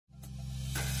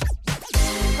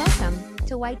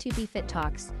to Y2B Fit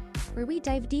Talks, where we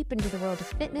dive deep into the world of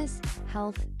fitness,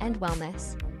 health, and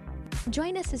wellness.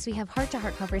 Join us as we have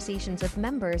heart-to-heart conversations with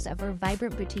members of our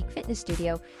vibrant boutique fitness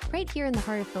studio right here in the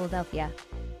heart of Philadelphia.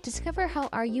 Discover how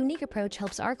our unique approach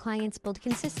helps our clients build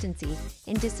consistency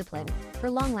and discipline for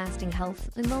long-lasting health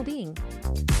and well-being.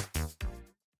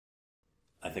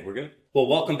 I think we're good. Well,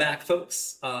 welcome back,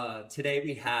 folks. Today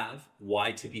we have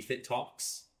Y2B Fit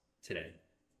Talks.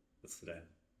 What's today?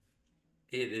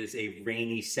 It is a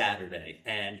rainy Saturday,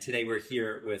 and today we're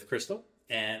here with Crystal,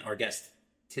 and our guest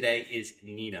today is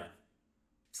Nina.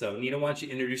 So, Nina, why don't you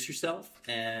introduce yourself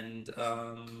and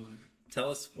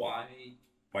tell us why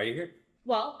you're here?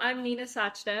 Well, I'm Nina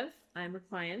Sachdev. I'm a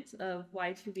client of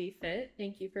Y2B Fit.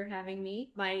 Thank you for having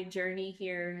me. My journey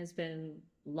here has been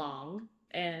long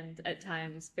and at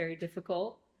times very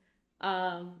difficult.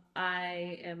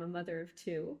 I am a mother of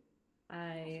two.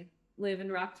 I live in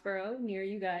Roxborough, near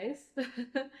you guys.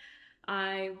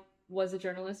 I was a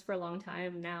journalist for a long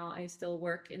time. Now I still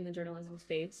work in the journalism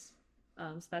space.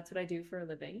 So that's what I do for a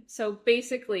living. So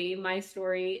basically, my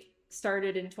story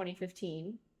started in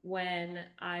 2015 when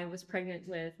I was pregnant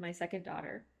with my second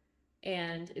daughter.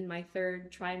 And in my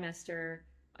third trimester,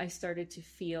 I started to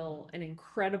feel an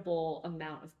incredible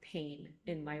amount of pain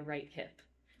in my right hip.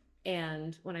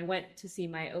 And when I went to see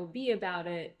my OB about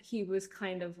it, he was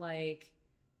kind of like,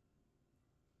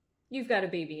 "You've got a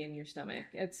baby in your stomach.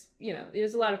 It's,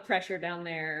 there's a lot of pressure down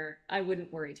there. I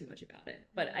wouldn't worry too much about it."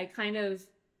 But I kind of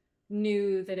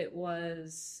knew that it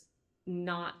was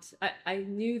I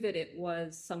knew that it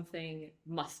was something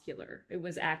muscular. It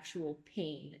was actual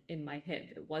pain in my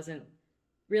hip. It wasn't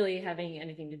really having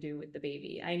anything to do with the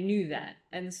baby. I knew that.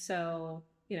 And so,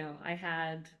 I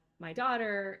had my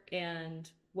daughter, and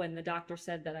when the doctor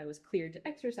said that I was cleared to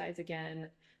exercise again,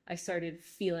 I started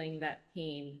feeling that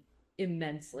pain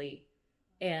immensely.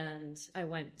 And I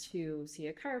went to see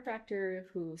a chiropractor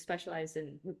who specialized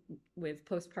with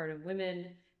postpartum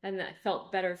women. And I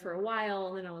felt better for a while.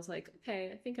 And then I was like,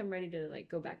 okay, I think I'm ready to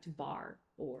go back to bar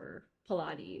or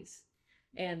Pilates.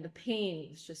 And the pain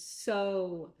was just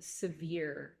so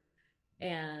severe.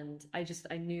 And I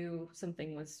knew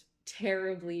something was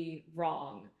terribly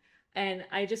wrong. And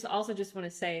I also want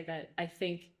to say that I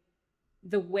think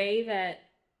the way that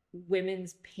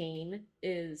women's pain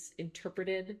is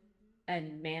interpreted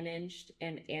and managed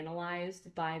and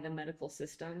analyzed by the medical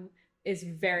system is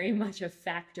very much a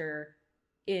factor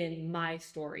in my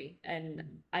story. And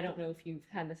I don't know if you've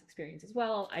had this experience as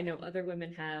well. I know other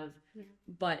women have,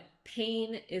 but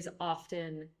pain is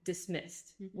often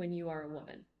dismissed when you are a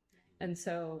woman. And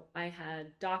so I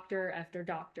had doctor after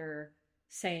doctor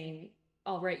saying,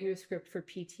 "I'll write you a script for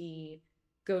PT,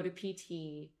 go to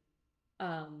PT,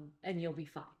 and you'll be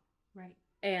fine." Right.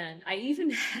 And I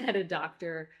even had a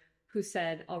doctor who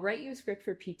said, "I'll write you a script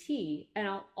for PT, and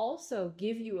I'll also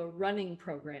give you a running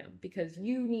program because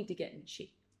you need to get in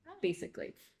shape."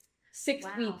 Basically, 6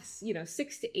 weeks,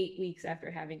 6 to 8 weeks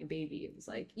after having a baby, it was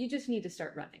like, you just need to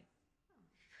start running.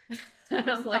 And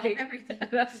I'm like, everything.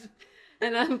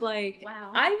 And I'm like,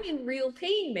 wow, I'm in real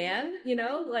pain, man.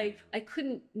 I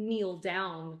couldn't kneel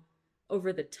down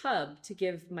over the tub to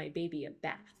give my baby a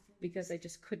bath because I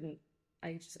couldn't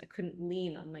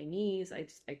lean on my knees. I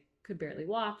could barely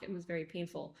walk. It was very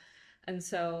painful. And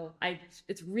so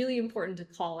it's really important to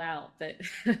call out that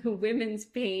women's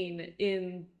pain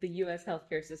in the U.S.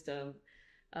 healthcare system,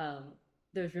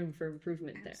 there's room for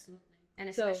improvement. Absolutely. There. And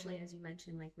especially, as you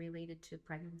mentioned, related to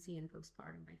pregnancy and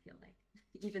postpartum, I feel like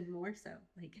even more so.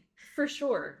 For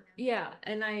sure. Yeah.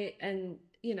 And I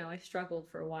struggled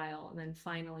for a while, and then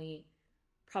finally,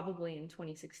 probably in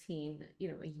 2016,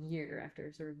 a year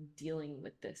after sort of dealing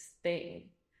with this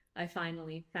thing, I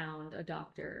finally found a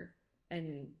doctor,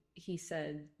 and he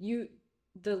said,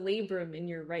 the labrum in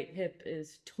your right hip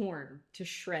is torn to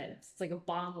shreds. It's like a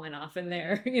bomb went off in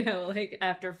there,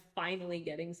 after finally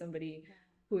getting somebody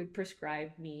who would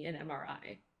prescribe me an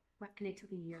MRI. And it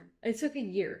took a year. It took a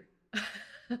year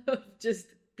of just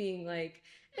being like,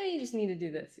 hey, you just need to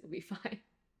do this. You'll be fine.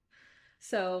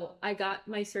 So I got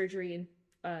my surgery in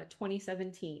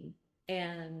 2017,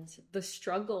 and the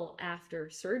struggle after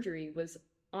surgery was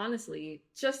honestly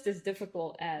just as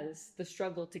difficult as the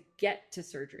struggle to get to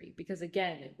surgery, because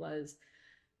again, it was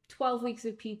 12 weeks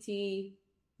of PT,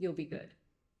 you'll be good,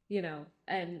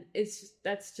 and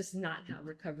that's just not how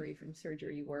recovery from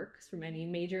surgery works. From any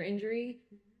major injury,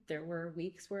 there were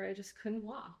weeks where I just couldn't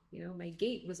walk, my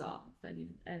gait was off,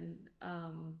 and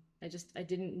I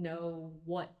didn't know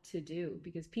what to do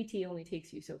because PT only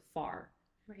takes you so far.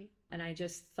 Right. And I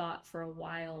just thought for a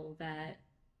while that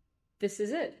this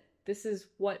is it. This is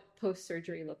what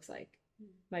post-surgery looks like.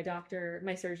 My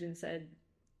surgeon said,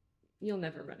 you'll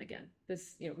never run again.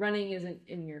 This, running isn't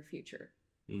in your future.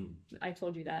 Mm. I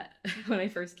told you that when I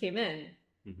first came in.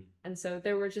 Mm-hmm. And so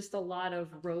there were just a lot of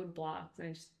roadblocks, and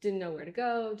I just didn't know where to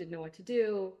go, didn't know what to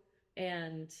do.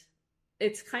 And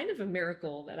it's kind of a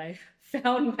miracle that I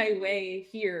found my way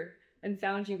here and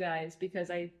found you guys,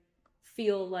 because I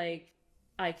feel like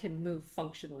I can move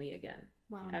functionally again.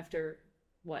 Wow. After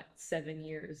 7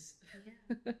 years?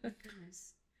 Yeah.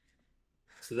 Goodness.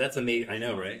 So that's amazing. I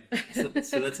know, right?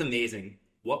 So that's amazing.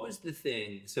 What was the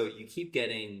thing? So you keep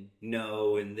getting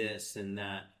no and this and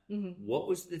that. Mm-hmm. What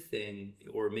was the thing,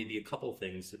 or maybe a couple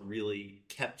things, that really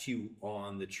kept you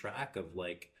on the track of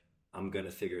like, I'm going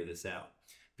to figure this out?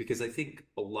 Because I think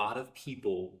a lot of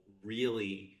people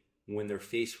really, when they're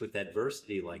faced with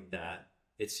adversity like that,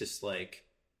 it's just like,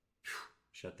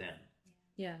 shut down.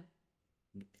 Yeah.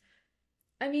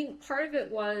 I mean, part of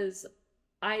it was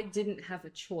I didn't have a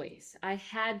choice. I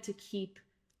had to keep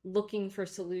looking for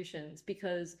solutions,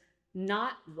 because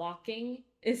not walking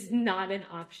is not an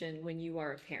option when you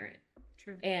are a parent.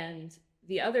 True. And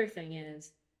the other thing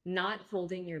is, not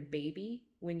holding your baby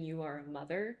when you are a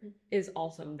mother is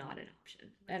also not an option.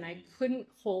 And I couldn't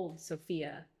hold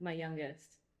Sophia, my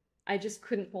youngest. I just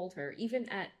couldn't hold her. Even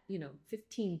at,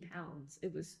 15 pounds,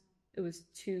 it was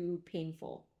too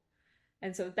painful.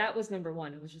 And so that was number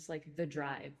one. It was just like the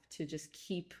drive to just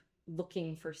keep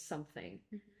looking for something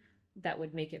that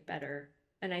would make it better.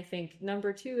 And I think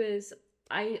number two is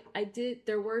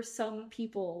there were some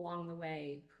people along the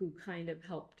way who kind of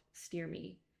helped steer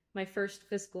me. My first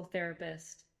physical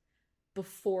therapist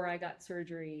before I got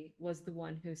surgery was the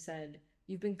one who said,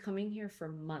 "You've been coming here for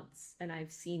months and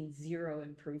I've seen zero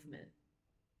improvement.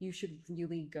 You should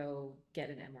really go get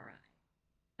an MRI."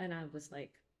 And I was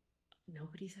like,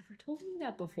 nobody's ever told me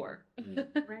that before.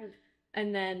 Right.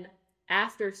 And then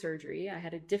after surgery, I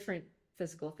had a different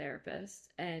physical therapist,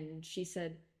 and she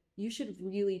said, "You should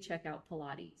really check out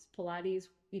Pilates. Pilates,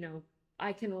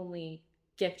 I can only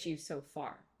get you so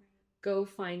far. Go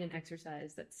find an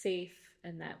exercise that's safe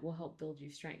and that will help build you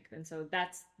strength." And so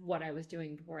that's what I was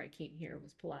doing before I came here,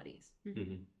 was Pilates.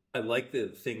 Mm-hmm. I like the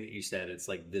thing that you said. It's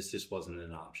like, this just wasn't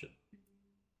an option.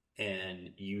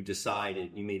 And you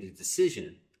made a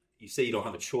decision. You say you don't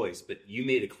have a choice, but you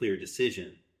made a clear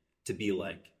decision to be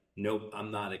like, nope, I'm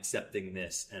not accepting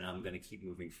this, and I'm going to keep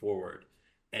moving forward.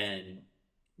 And,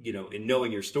 in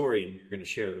knowing your story, and you're going to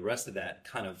share the rest of that,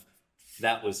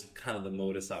 that was kind of the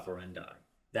modus operandi.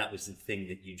 That was the thing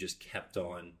that you just kept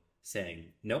on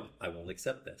saying, nope, I won't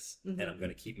accept this, and I'm going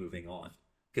to keep moving on.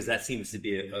 Because that seems to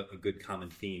be a good common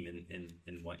theme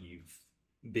in what you've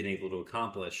been able to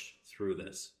accomplish through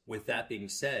this. With that being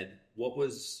said,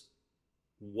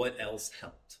 what else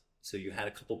helped? So you had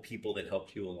a couple people that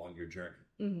helped you along your journey,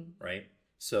 right?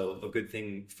 So a good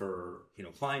thing for,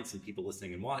 clients and people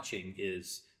listening and watching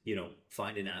is,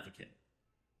 find an advocate.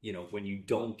 When you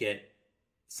don't get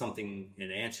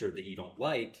an answer that you don't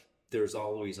like, there's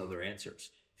always other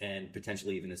answers, and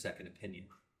potentially even a second opinion,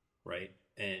 right?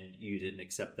 And you didn't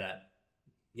accept that,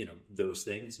 those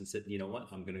things, and said, you know what,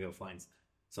 I'm going to go find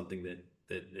something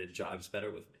that jives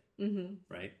better with me,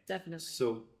 right? Definitely.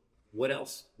 So what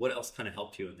else kind of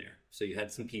helped you in there? So you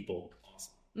had some people.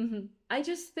 Awesome.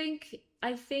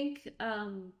 I think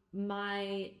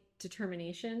my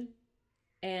determination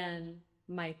and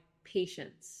my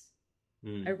patience.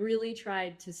 I really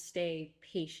tried to stay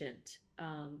patient,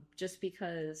 just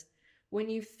because when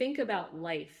you think about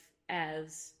life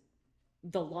as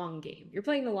the long game, you're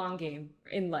playing the long game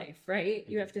in life, right?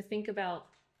 You have to think about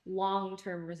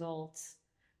long-term results,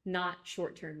 not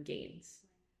short-term gains.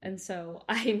 And so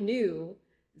I knew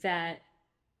that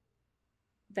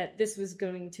this was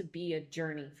going to be a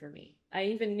journey for me. I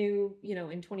even knew,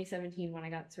 in 2017 when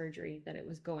I got surgery, that it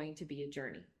was going to be a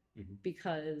journey,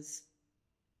 because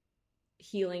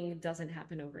healing doesn't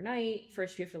happen overnight.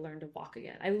 First, you have to learn to walk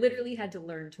again. I literally had to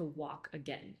learn to walk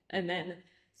again. And then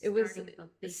it was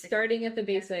starting at the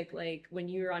basic, like when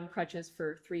you're on crutches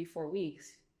for 3-4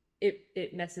 weeks,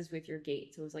 it messes with your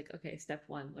gait. So it was like, okay, step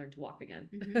one, learn to walk again.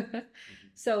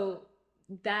 So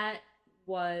that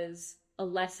was a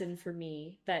lesson for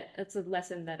me. That's a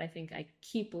lesson that I think I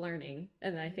keep learning.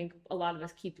 And I think a lot of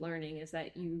us keep learning, is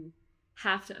that you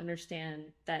have to understand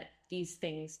that these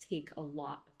things take a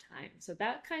lot of time. So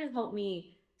that kind of helped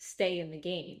me stay in the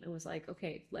game. It was like,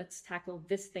 okay, let's tackle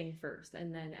this thing first.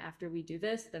 And then after we do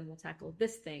this, then we'll tackle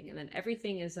this thing. And then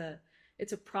everything it's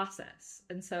a process.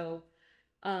 And so,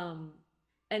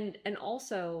 and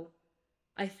also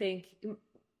I think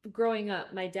growing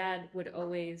up, my dad would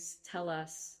always tell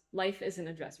us, life isn't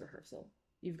a dress rehearsal.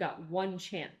 You've got one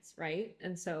chance, right?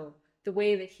 And so the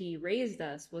way that he raised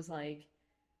us was like,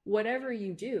 whatever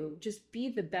you do, just be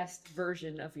the best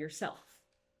version of yourself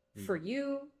for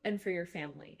you and for your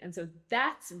family. And so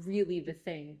that's really the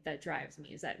thing that drives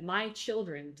me, is that my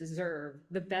children deserve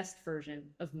the best version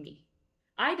of me.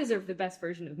 I deserve the best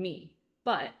version of me.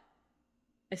 But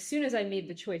as soon as I made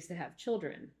the choice to have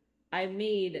children, I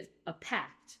made a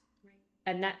pact. Right.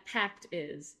 And that pact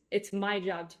is, it's my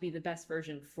job to be the best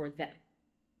version for them.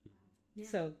 Yeah.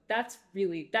 So that's,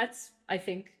 I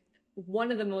think,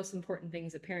 one of the most important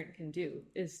things a parent can do,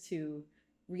 is to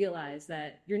realize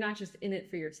that you're not just in it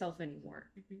for yourself anymore.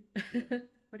 Mm-hmm.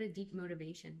 What a deep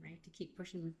motivation, right? To keep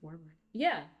pushing you forward.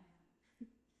 Yeah.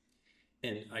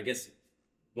 And I guess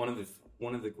one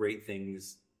of the great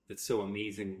things that's so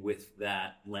amazing with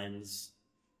that lens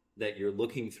that you're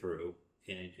looking through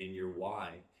in your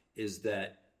why is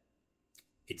that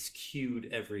it's cued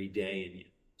every day in you.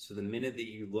 So the minute that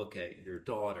you look at your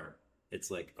daughter,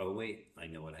 it's like, oh wait, I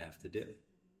know what I have to do.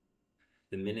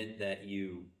 The minute that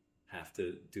you have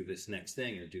to do this next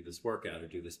thing or do this workout or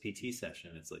do this PT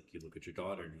session, it's like you look at your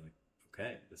daughter and you're like,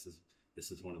 okay, this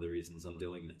is one of the reasons I'm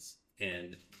doing this.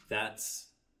 And that's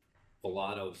a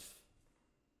lot of,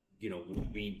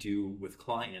 what we do with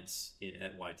clients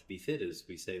at Y2B Fit is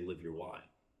we say, live your why.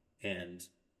 And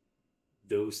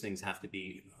those things have to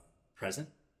be present,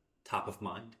 top of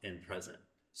mind and present,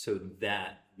 so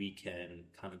that we can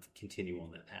kind of continue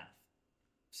on that path.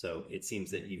 So it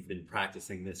seems that you've been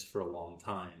practicing this for a long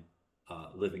time,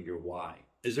 living your why.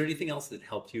 Is there anything else that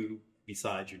helped you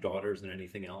besides your daughters, and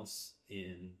anything else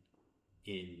in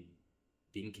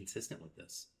being consistent with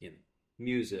this?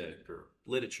 Music or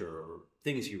literature or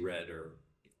things you read or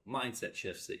mindset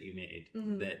shifts that you made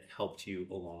that helped you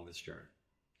along this journey?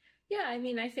 Yeah, I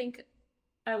mean, I think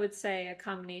I would say a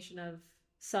combination of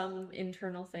some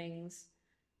internal things,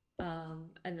 and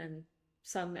then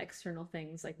some external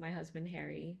things, like my husband,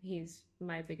 Harry. He's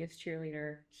my biggest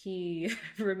cheerleader. He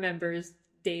remembers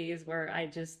days where I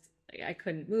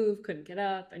couldn't move, couldn't get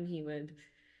up, and he would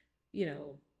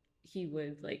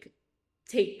like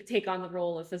take on the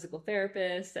role of physical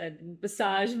therapist and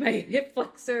massage my hip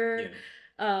flexor.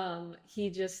 Yeah. He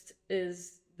just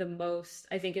is the most,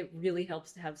 I think it really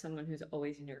helps to have someone who's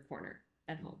always in your corner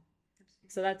at home.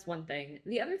 So that's one thing.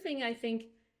 The other thing I think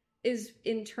is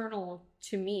internal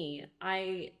to me.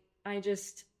 I'm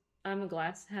a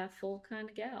glass half full kind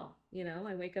of gal.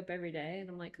 I wake up every day and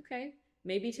I'm like, okay,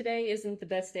 maybe today isn't the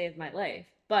best day of my life,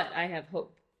 but I have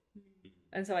hope.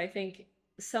 And so I think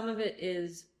some of it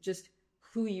is just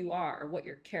who you are, what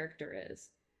your character is.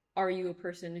 Are you a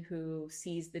person who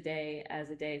sees the day as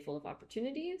a day full of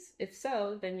opportunities? If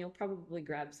so, then you'll probably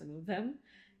grab some of them.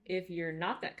 If you're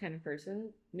not that kind of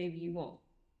person, maybe you won't.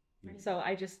 Right. So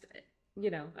I just,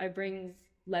 I bring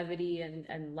levity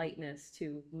and lightness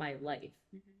to my life.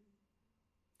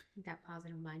 Mm-hmm. That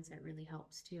positive mindset really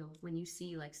helps too. When you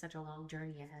see like such a long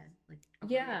journey ahead, like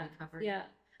recovery. Yeah.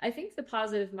 I think the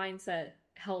positive mindset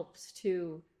helps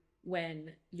too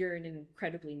when you're in an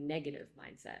incredibly negative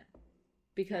mindset,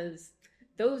 because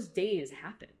those days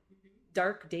happen. Mm-hmm.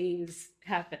 Dark days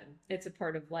happen. It's a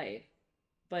part of life.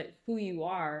 But who you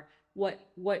are, what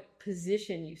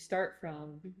position you start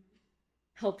from,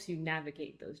 helps you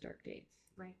navigate those dark days.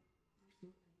 Right.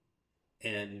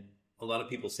 And a lot of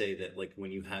people say that, like,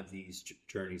 when you have these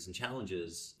journeys and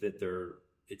challenges, that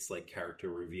it's like character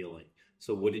revealing.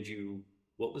 So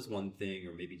what was one thing,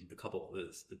 or maybe a couple of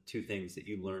the two things that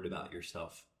you learned about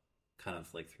yourself kind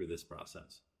of like through this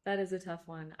process? That is a tough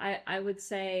one. I would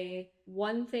say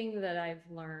one thing that I've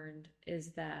learned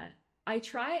is that I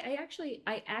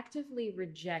actively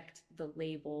reject the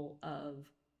label of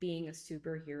being a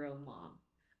superhero mom.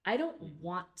 I don't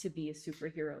want to be a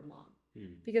superhero mom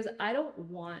because I don't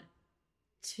want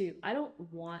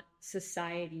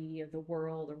society or the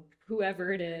world or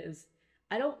whoever it is.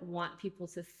 I don't want people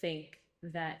to think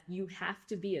that you have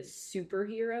to be a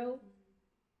superhero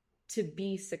to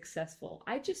be successful.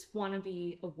 I just want to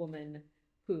be a woman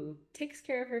who takes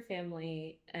care of her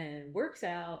family and works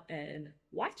out and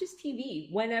watches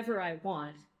TV whenever I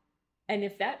want. And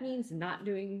if that means not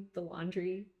doing the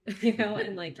laundry,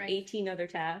 and like right. 18 other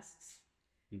tasks.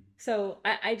 So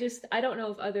I don't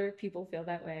know if other people feel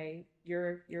that way.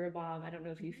 You're a mom. I don't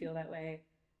know if you feel that way.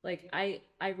 Like I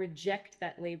reject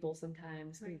that label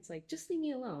sometimes. Right. It's like, just leave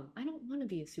me alone. I don't want to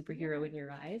be a superhero in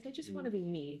your eyes. I just want to be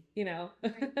me, Right.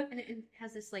 And it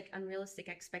has this like unrealistic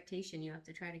expectation you have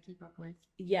to try to keep up with.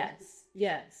 Yes.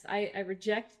 I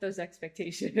reject those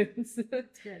expectations.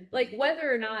 That's good. Like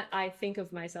whether or not I think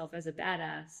of myself as a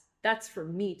badass, that's for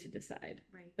me to decide.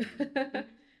 Right.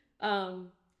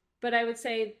 But I would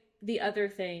say the other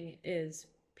thing is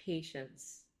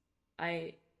patience.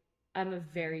 I'm a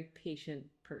very patient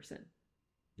person.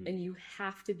 And you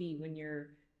have to be when you're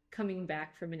coming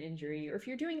back from an injury or if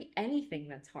you're doing anything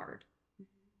that's hard.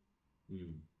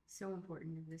 So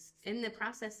important in the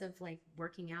process of like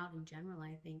working out in general.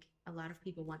 I think a lot of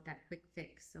people want that quick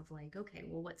fix of like, okay,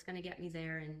 well, what's going to get me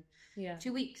there in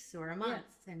 2 weeks or a month?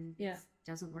 And it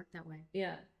doesn't work that way.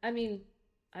 Yeah. I mean,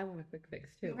 I want a quick fix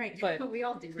too. Right. But we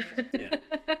all do. Right?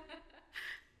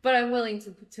 But I'm willing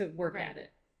to work at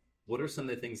it. What are some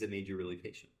of the things that made you really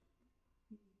patient?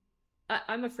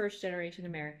 I'm a first generation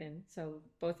American, so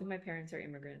both of my parents are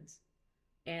immigrants.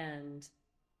 And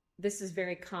this is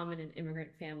very common in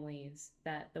immigrant families,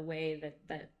 that the way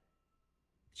that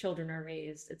children are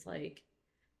raised, it's like,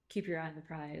 keep your eye on the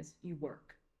prize. You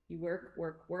work,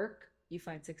 work. You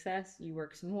find success, you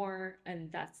work some more, and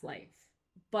that's life.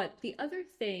 But the other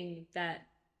thing that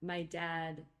my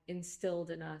dad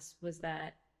instilled in us was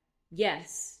that,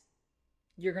 yes,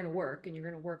 you're going to work and you're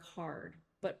going to work hard,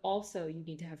 but also you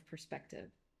need to have perspective.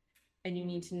 And you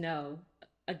need to know,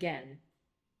 again,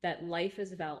 that life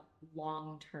is about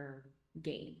long-term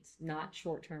gains, not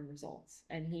short-term results.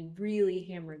 And he really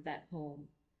hammered that home.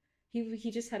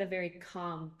 He just had a very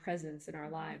calm presence in our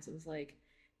lives. It was like,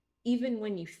 even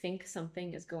when you think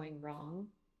something is going wrong,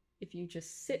 if you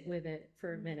just sit with it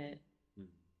for a minute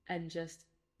and just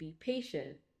be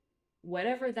patient,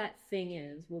 whatever that thing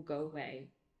is will go away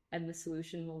and the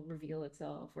solution will reveal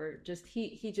itself. Or just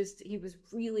he was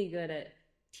really good at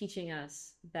teaching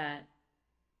us that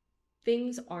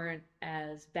things aren't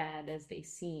as bad as they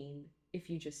seem if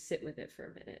you just sit with it for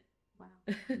a minute. Wow.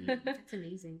 That's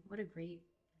amazing. What a great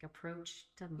approach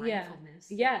to mindfulness.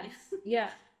 Yeah.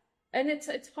 Yeah. And it's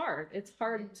hard. It's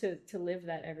hard to live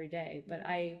that every day. But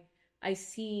I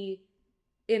see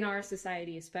in our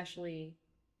society especially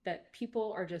that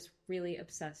people are just really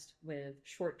obsessed with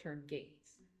short-term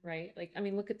gains, right? Like, I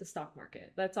mean, look at the stock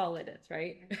market. That's all it is,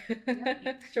 right?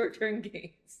 Short-term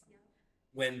gains.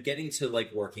 When getting to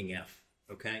like working out,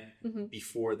 okay,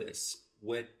 before this,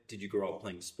 what did you grow up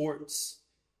playing sports?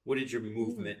 What did your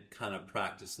movement kind of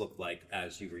practice look like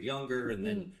as you were younger? And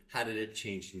then how did it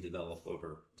change and develop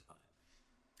over time?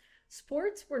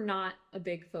 Sports were not a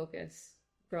big focus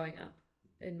growing up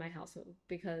in my household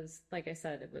because, like I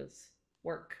said, it was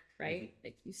work, right?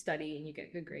 Like you study and you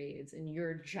get good grades and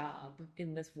your job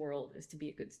in this world is to be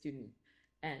a good student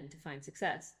and to find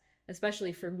success.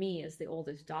 Especially for me as the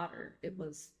oldest daughter,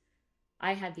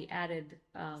 I had the added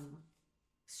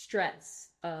stress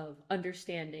of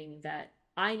understanding that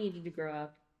I needed to grow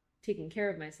up taking care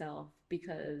of myself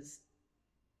because,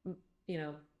 you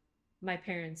know, my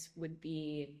parents would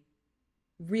be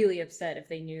really upset if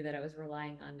they knew that I was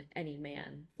relying on any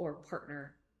man or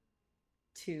partner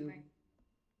to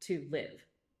live.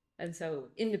 And so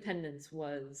independence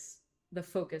was the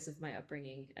focus of my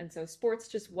upbringing. And so sports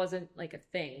just wasn't like a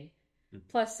thing.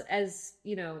 Plus, as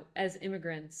you know, as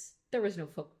immigrants, there was no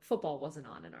football wasn't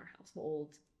on in our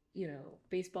household. You know,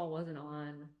 baseball wasn't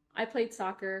on. I played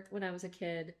soccer when I was a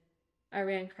kid. I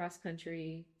ran cross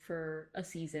country for a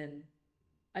season.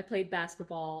 I played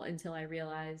basketball until I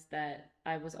realized that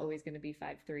I was always going to be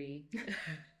 5'3".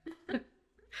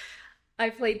 I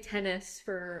played tennis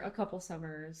for a couple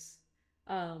summers.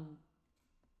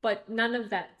 But none of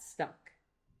that stuck.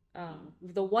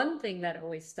 The one thing that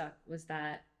always stuck was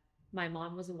that my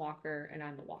mom was a walker and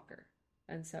I'm a walker.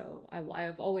 And so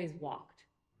I've always walked,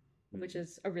 which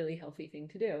is a really healthy thing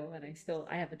to do. And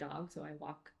I have a dog, so I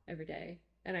walk every day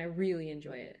and I really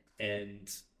enjoy it. And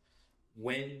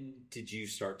when did you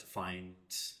start to find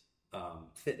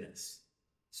fitness?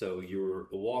 So you were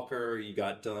a walker, you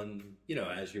got done, you know,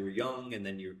 as you were young, and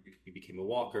then you became a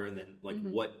walker. And then like,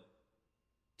 what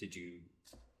did you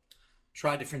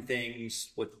try different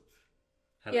things?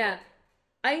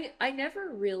 I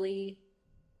never really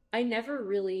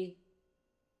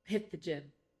hit the gym.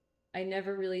 I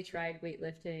never really tried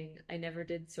weightlifting. I never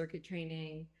did circuit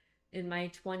training. In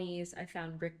my 20s, I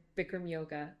found Bikram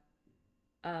yoga.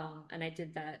 And I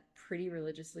did that pretty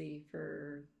religiously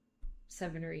for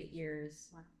 7 or 8 years.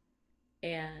 Wow.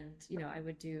 And, you know, I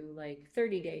would do like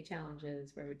 30-day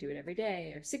challenges where I would do it every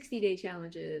day, or 60-day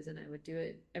challenges, and I would do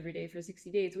it every day for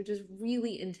 60 days, which is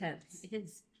really intense. It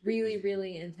is. Really,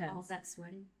 really intense. All that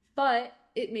sweating. But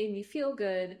it made me feel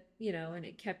good, you know, and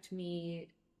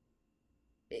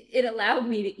it allowed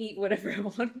me to eat whatever I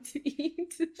wanted to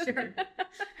eat. Sure.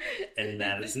 And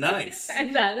that is nice.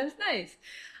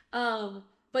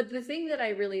 But the thing that I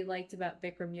really liked about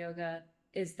Bikram yoga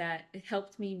is that it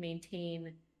helped me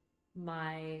maintain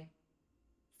my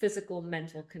physical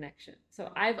mental connection.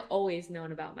 So I've always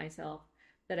known about myself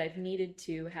that I've needed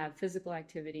to have physical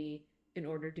activity in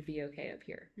order to be okay up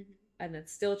here. and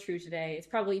it's still true today. It's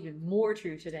probably even more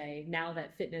true today now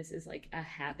that fitness is like a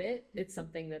habit. It's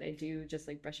something that I do just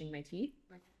like brushing my teeth.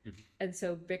 And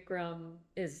so Bikram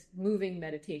is moving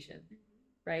meditation,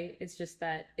 right? It's just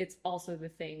that it's also the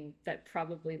thing that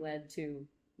probably led to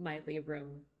my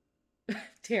labrum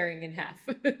tearing in half.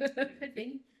 Could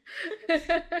be.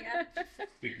 Yeah.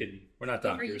 We're not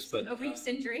doctors, but overuse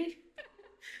injury.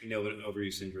 You know what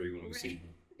overuse injury when we see.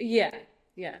 Yeah.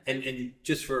 And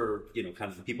just for,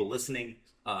 kind of the people listening,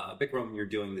 Bikram, you're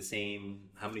doing the same,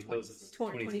 how many poses?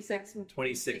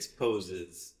 26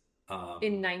 poses.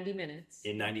 In 90 minutes.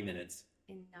 In 90 minutes.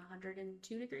 In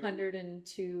 102 degrees?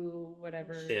 102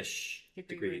 whatever. Ish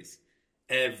degrees.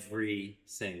 Every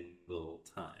single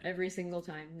time.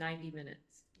 90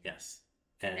 minutes. Yes.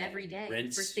 And every day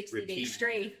rinse, for 60 repeat, days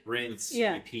straight. Rinse,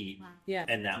 repeat. Wow. Yeah.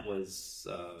 And that was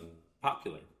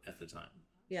popular at the time.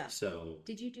 Yeah. So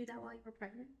did you do that while you were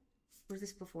pregnant? Or was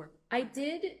this before? I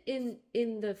did in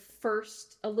the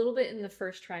first, a little bit in the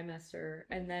first trimester,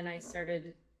 and then I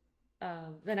started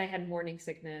then I had morning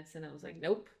sickness and I was like,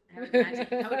 nope. I would imagine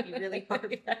that would be really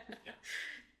hard.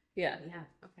 Yeah.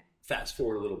 Okay. Fast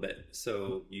forward a little bit.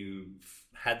 So you've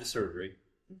had the surgery,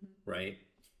 right?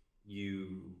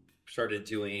 You started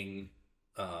doing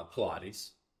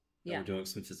Pilates. Yeah. You were doing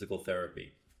some physical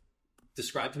therapy.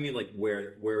 Describe to me like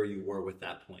where you were with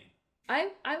that point. I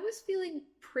was feeling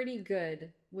pretty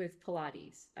good with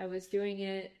Pilates. I was doing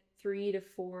it 3 to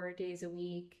 4 days a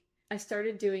week. I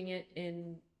started doing it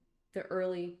in the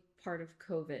early part of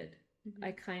COVID.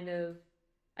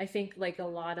 I think like a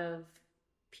lot of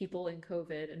people in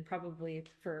COVID, and probably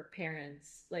for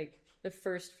parents, like the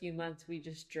first few months we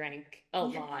just drank a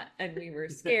lot and we were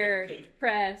scared and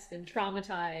depressed and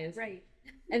traumatized. Right.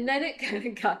 And then it kind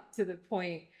of got to the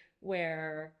point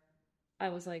where I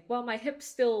was like, well, my hip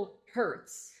still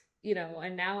hurts,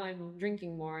 and now I'm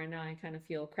drinking more and now I kind of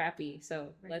feel crappy.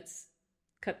 So let's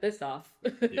cut this off.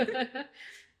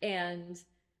 And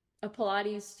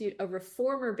a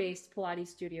reformer-based Pilates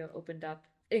studio opened up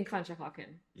in Conshohocken.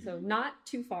 So not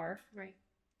too far. Right.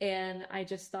 And I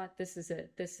just thought, this is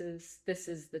it. This is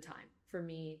the time for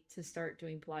me to start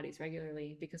doing Pilates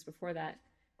regularly, because before that,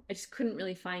 I just couldn't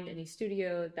really find any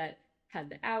studio that had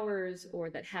the hours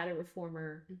or that had a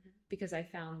reformer, because I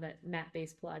found that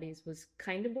mat-based Pilates was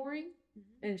kind of boring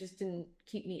and just didn't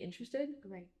keep me interested.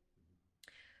 Right.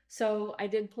 So I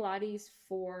did Pilates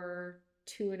for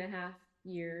 2.5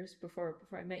 years before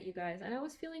I met you guys, and I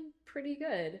was feeling pretty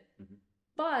good.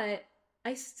 But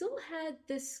I still had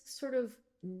this sort of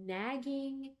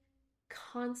nagging,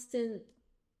 constant,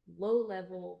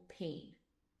 low-level pain.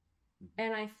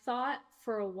 And I thought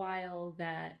for a while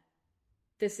that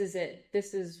this is it.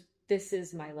 This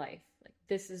is my life.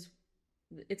 Like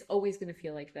it's always going to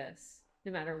feel like this,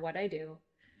 no matter what I do.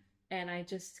 And I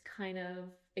just kind of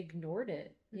ignored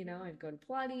it. I'd go to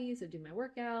Pilates, I'd do my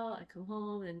workout, I'd come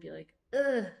home and be like,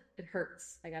 ugh, it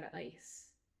hurts. I gotta ice.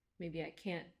 Maybe I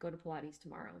can't go to Pilates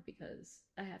tomorrow because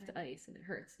I have to ice and it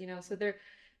hurts. So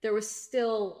there was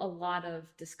still a lot of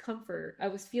discomfort. I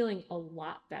was feeling a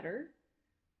lot better,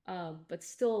 but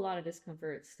still a lot of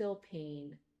discomfort, still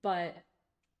pain. But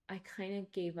I kind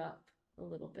of gave up a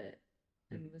little bit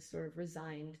and was sort of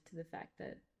resigned to the fact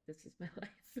that this is my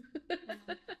life.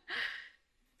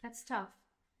 That's tough,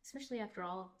 especially after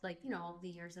all, all the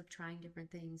years of trying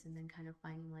different things and then kind of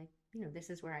finding this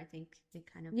is where I think it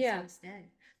kind of is dead.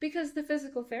 Because the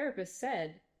physical therapist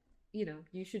said,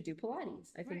 you should do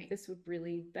Pilates. I think this would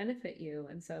really benefit you.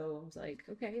 And so I was like,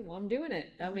 okay, well, I'm doing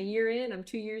it. I'm a year in, I'm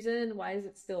 2 years in. Why does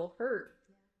it still hurt?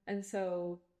 Yeah. And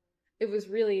so it was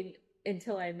really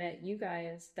until I met you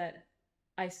guys that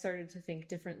I started to think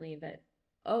differently, that,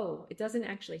 oh, it doesn't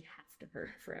actually have to hurt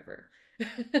forever.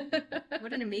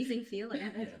 What an amazing feeling.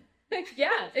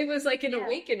 Yeah, it was like an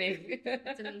awakening.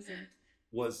 That's amazing.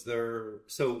 Was there,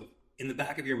 so in the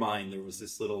back of your mind, there was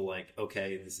this little like,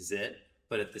 okay, this is it.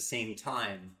 But at the same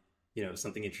time,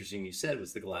 something interesting you said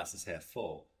was the glass is half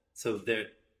full. So there,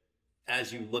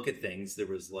 as you look at things, there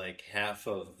was like half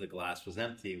of the glass was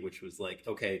empty, which was like,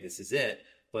 okay, this is it.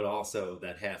 But also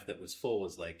that half that was full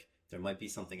was like, there might be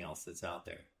something else that's out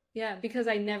there. Yeah, because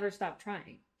I never stopped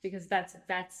trying, because that's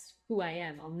who I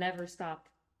am. I'll never stop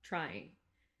trying.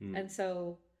 And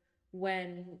so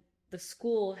when the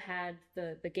school had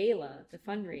the gala, the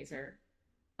fundraiser,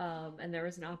 and there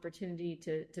was an opportunity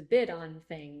to bid on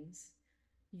things,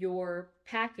 your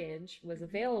package was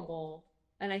available.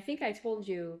 And I think I told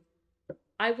you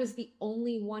I was the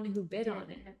only one who bid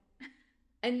on it.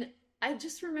 And I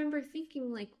just remember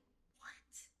thinking like, what?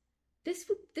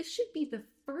 This should be the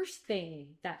first thing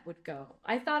that would go.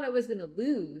 I thought I was going to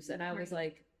lose. And I was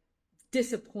like,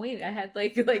 disappointed. I had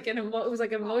like it was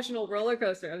like an emotional roller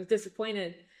coaster. I was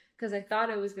disappointed because I thought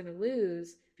I was going to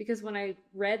lose, because when I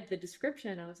read the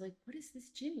description, I was like, what is this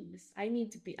gym? I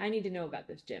need to know about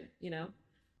this gym, you know?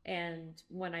 And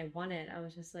when I won it, I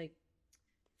was just like,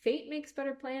 fate makes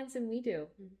better plans than we do.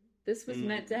 This was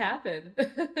meant to happen.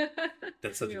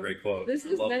 That's such a great quote. This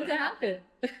was meant to happen.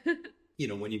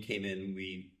 When you came in,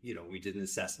 we did an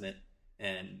assessment,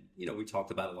 and, we talked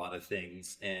about a lot of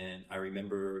things. And I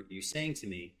remember you saying to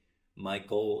me, my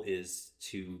goal is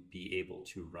to be able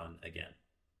to run again.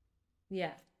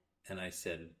 Yeah. And I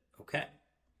said, okay.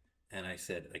 And I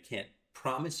said, I can't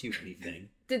promise you anything.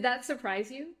 Did that surprise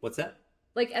you? What's that?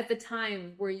 Like at the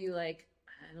time, were you like,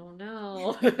 I don't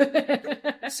know?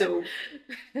 So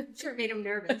sure made him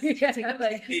nervous. Yeah,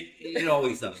 like... it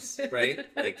always does, right?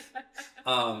 Like,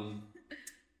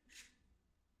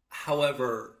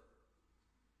 however,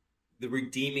 the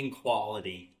redeeming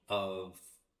quality of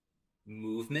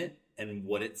movement and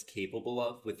what it's capable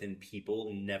of within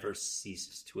people never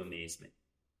ceases to amaze me.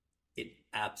 It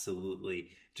absolutely,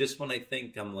 just when I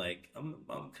think I'm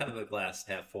kind of a glass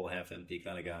half full, half empty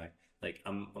kind of guy. Like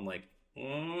I'm like,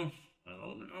 I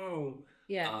don't know.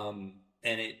 Yeah.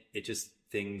 And it just,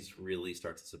 things really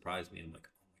start to surprise me. I'm like,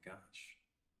 oh my gosh.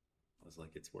 I was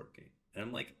like, it's working. And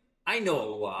I'm like, I know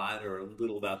a lot or a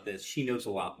little about this. She knows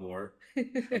a lot more.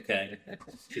 Okay.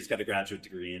 She's got a graduate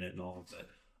degree in it and all of that.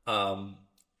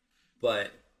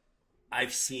 But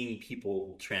I've seen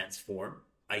people transform.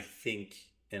 I think,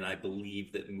 and I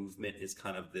believe that movement is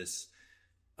kind of this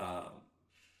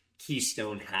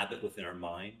keystone habit within our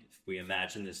mind. If we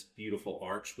imagine this beautiful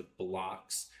arch with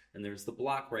blocks, and there's the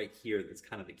block right here that's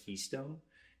kind of the keystone,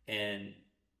 and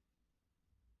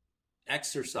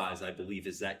exercise, I believe,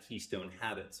 is that keystone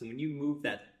habit. So when you move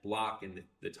that block in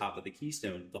the top of the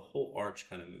keystone, the whole arch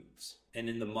kind of moves. And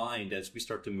in the mind, as we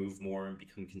start to move more and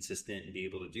become consistent and be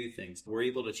able to do things, we're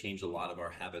able to change a lot of our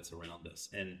habits around us,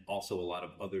 and also a lot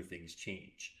of other things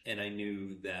change. And I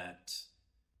knew that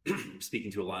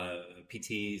speaking to a lot of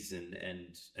PTs and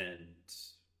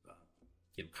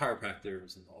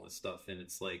chiropractors and all this stuff, and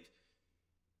it's like,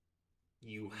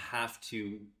 you have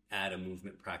to add a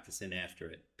movement practice in after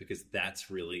it, because that's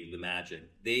really the magic.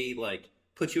 They like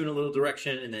put you in a little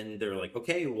direction, and then they're like,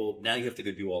 okay, well, now you have to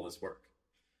go do all this work.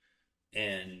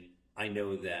 And I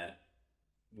know that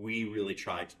we really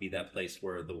try to be that place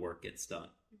where the work gets done.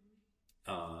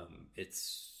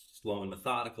 It's slow and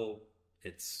methodical.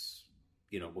 It's,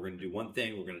 we're going to do one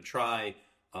thing, we're going to try.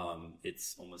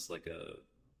 It's almost like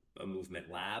a movement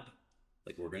lab.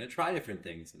 Like, we're going to try different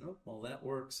things, and well, that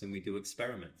works. And we do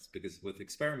experiments, because with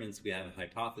experiments, we have a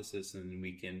hypothesis, and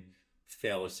we can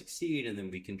fail or succeed, and then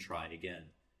we can try again.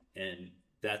 And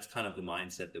that's kind of the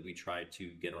mindset that we try to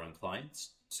get around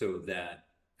clients, so that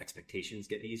expectations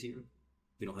get easier.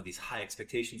 We don't have these high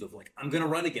expectations of like, I'm going to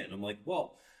run again. I'm like,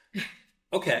 well,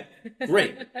 okay,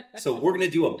 great. So we're going to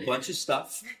do a bunch of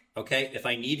stuff. Okay. If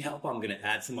I need help, I'm going to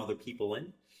add some other people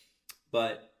in,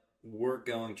 but we're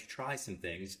going to try some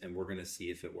things, and we're going to see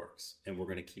if it works, and we're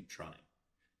going to keep trying.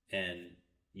 And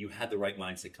you had the right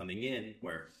mindset coming in,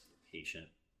 where you're patient.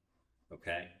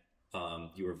 Okay.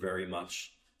 You were very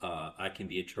much, I can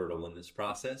be a turtle in this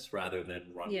process, rather than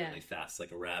run really fast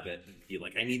like a rabbit and be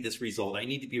like, I need this result. I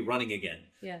need to be running again.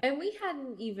 Yeah. And we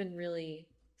hadn't even really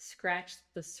scratched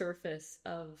the surface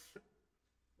of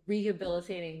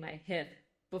rehabilitating my hip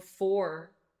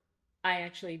before I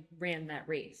actually ran that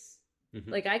race. Mm-hmm.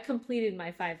 Like, I completed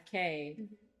my 5K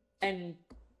and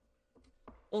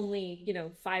only,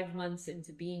 5 months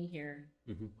into being here.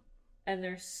 Mm-hmm. And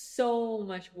there's so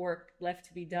much work left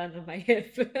to be done on my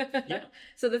hip. Yeah.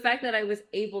 So the fact that I was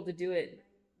able to do it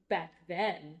back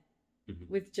then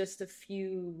with just a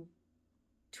few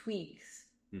tweaks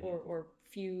or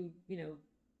few,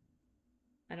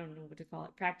 I don't know what to call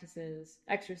it, practices,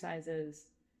 exercises,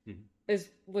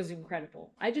 was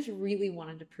incredible. I just really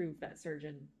wanted to prove that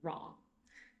surgeon wrong.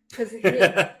 Because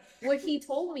what he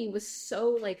told me was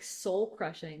so like soul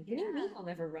crushing. What do you mean I'll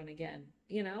never run again?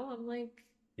 I'm like,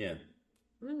 yeah,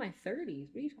 I'm in my 30s.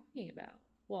 What are you talking about?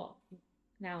 Well,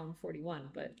 now I'm 41,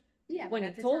 but yeah, when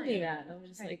he told me that, I was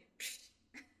just like,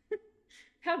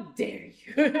 how dare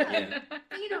you? Yeah.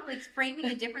 Like framing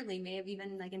it differently may have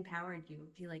even like empowered you.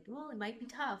 Be like, well, it might be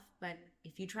tough, but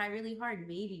if you try really hard,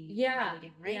 maybe you can run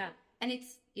again, right? Yeah. And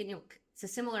it's it's a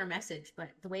similar message, but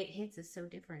the way it hits is so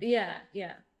different. Yeah,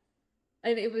 yeah.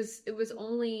 And it was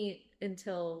only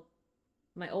until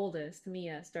my oldest,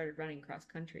 Mia, started running cross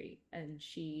country, and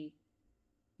she,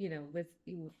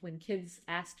 when kids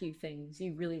ask you things,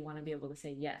 you really want to be able to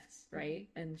say yes, right?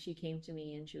 And she came to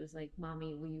me and she was like,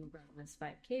 Mommy, will you run this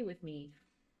 5K with me?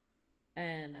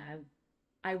 And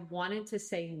I I wanted to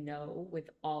say no with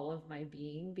all of my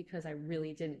being because I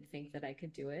really didn't think that I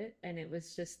could do it. And it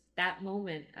was just that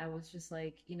moment, I was just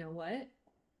like, you know what?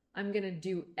 I'm going to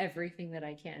do everything that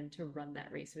I can to run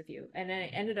that race with you. And I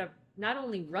ended up not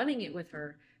only running it with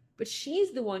her, but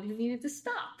she's the one who needed to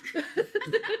stop.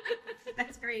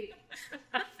 That's great.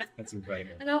 That's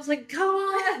incredible. And I was like, come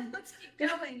on, let's keep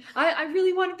going. I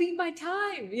really want to beat my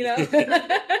time, you know?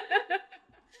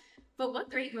 But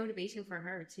what great motivation for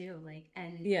her too, like,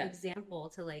 and example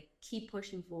to like keep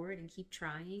pushing forward and keep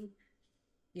trying.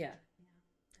 Yeah.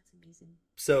 That's amazing.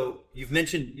 So you've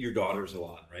mentioned your daughters a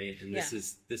lot, right? And this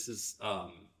is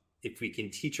if we can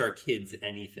teach our kids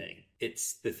anything,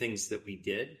 it's the things that we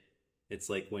did. It's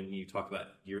like when you talk about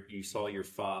you saw your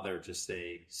father just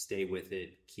say, stay with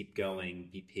it, keep going,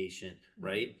 be patient,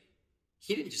 right?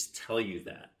 He didn't just tell you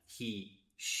that. He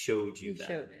showed you that.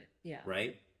 He showed it, yeah.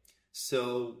 Right?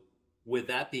 So with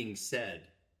that being said,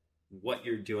 what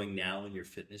you're doing now in your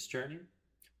fitness journey,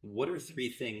 what are 3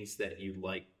 things that you'd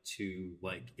like to,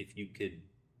 if you could,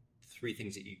 3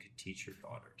 things that you could teach your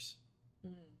daughters,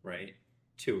 right?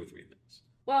 2 or 3 things.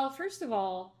 Well, first of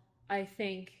all, I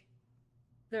think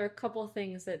there are a couple of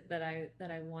things that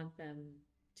I want them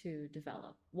to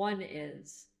develop. One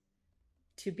is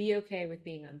to be okay with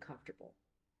being uncomfortable,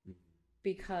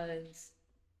 because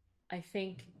I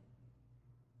think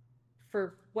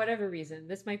for whatever reason,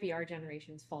 this might be our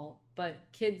generation's fault, but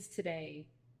kids today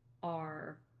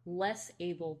are less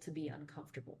able to be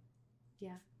uncomfortable.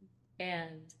 Yeah.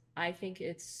 And I think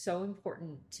it's so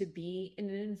important to be in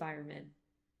an environment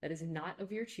that is not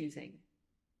of your choosing,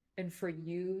 and for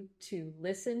you to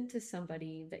listen to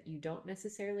somebody that you don't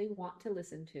necessarily want to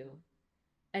listen to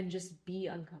and just be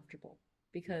uncomfortable.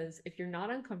 Because if you're not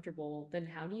uncomfortable, then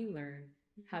how do you learn?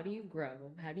 How do you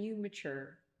grow? How do you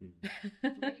mature?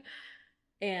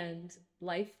 And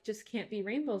life just can't be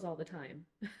rainbows all the time.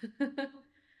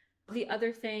 The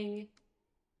other thing,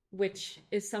 which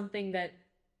is something that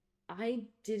I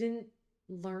didn't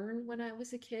learn when I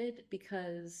was a kid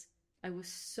because I was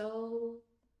so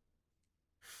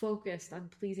focused on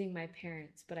pleasing my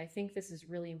parents, but I think this is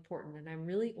really important, and I'm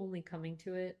really only coming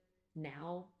to it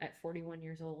now at 41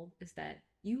 years old, is that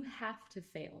you have to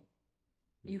fail.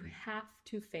 You have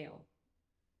to fail.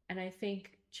 And I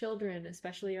think children,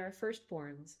 especially our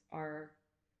firstborns, are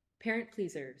parent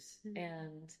pleasers.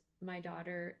 And my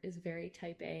daughter is very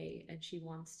type A, and she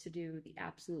wants to do the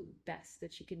absolute best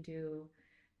that she can do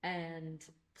and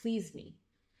please me.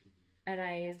 And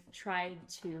I've tried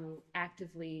to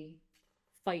actively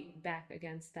fight back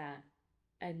against that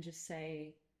and just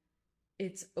say,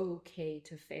 it's okay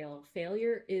to fail.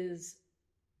 Failure is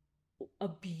a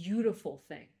beautiful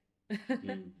thing.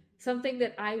 Something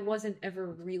that I wasn't ever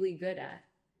really good at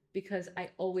because I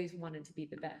always wanted to be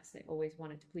the best. I always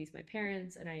wanted to please my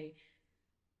parents, and I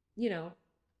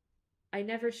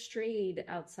never strayed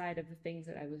outside of the things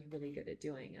that I was really good at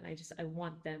doing. And I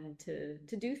want them to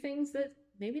do things that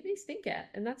maybe they stink at,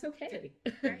 and that's okay.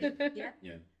 Right. Yeah.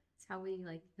 Yeah. It's how we,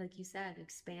 like you said,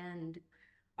 expand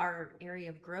our area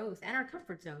of growth and our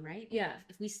comfort zone, right? Yeah.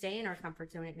 If we stay in our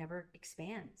comfort zone, it never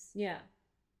expands. Yeah.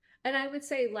 And I would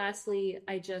say, lastly,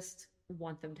 I just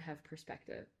want them to have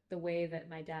perspective. The way that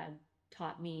my dad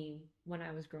taught me when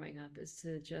I was growing up is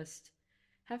to just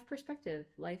have perspective.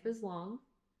 Life is long,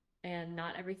 and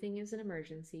not everything is an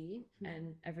emergency,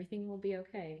 and everything will be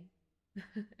okay.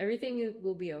 Everything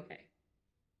will be okay.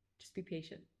 Just be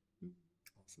patient.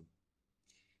 Awesome.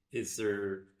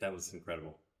 That was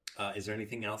incredible. Is there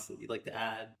anything else that you'd like to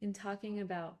add? In talking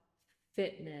about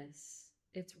fitness,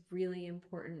 it's really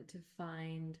important to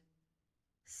find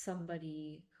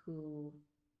somebody who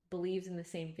believes in the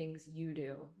same things you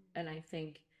do. And I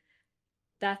think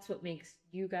that's what makes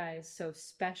you guys so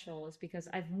special, is because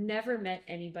I've never met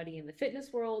anybody in the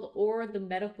fitness world or the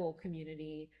medical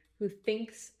community who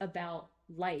thinks about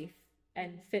life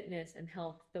and fitness and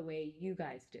health the way you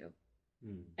guys do.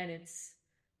 And it's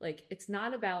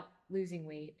not about losing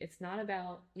weight. It's not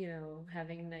about,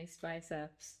 having nice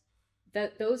biceps.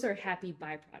 Those are happy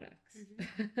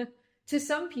byproducts. To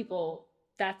some people,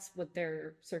 that's what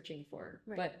they're searching for.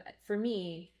 Right. But for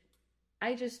me,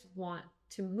 I just want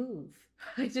to move.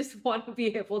 I just want to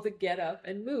be able to get up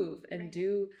and move and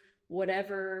do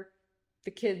whatever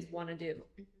the kids want to do.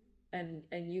 And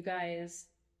you guys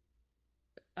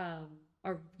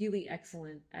are really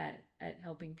excellent at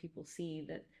helping people see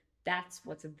that that's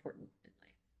what's important in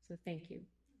life. So thank you.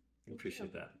 I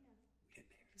appreciate that.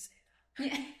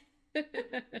 Yeah.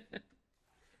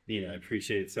 Nina, I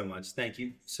appreciate it so much. Thank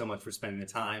you so much for spending the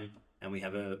time. And we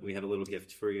have a little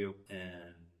gift for you,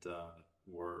 and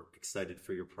we're excited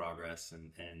for your progress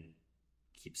and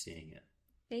keep seeing it.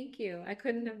 Thank you. I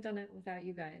couldn't have done it without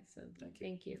you guys. So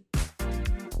thank you.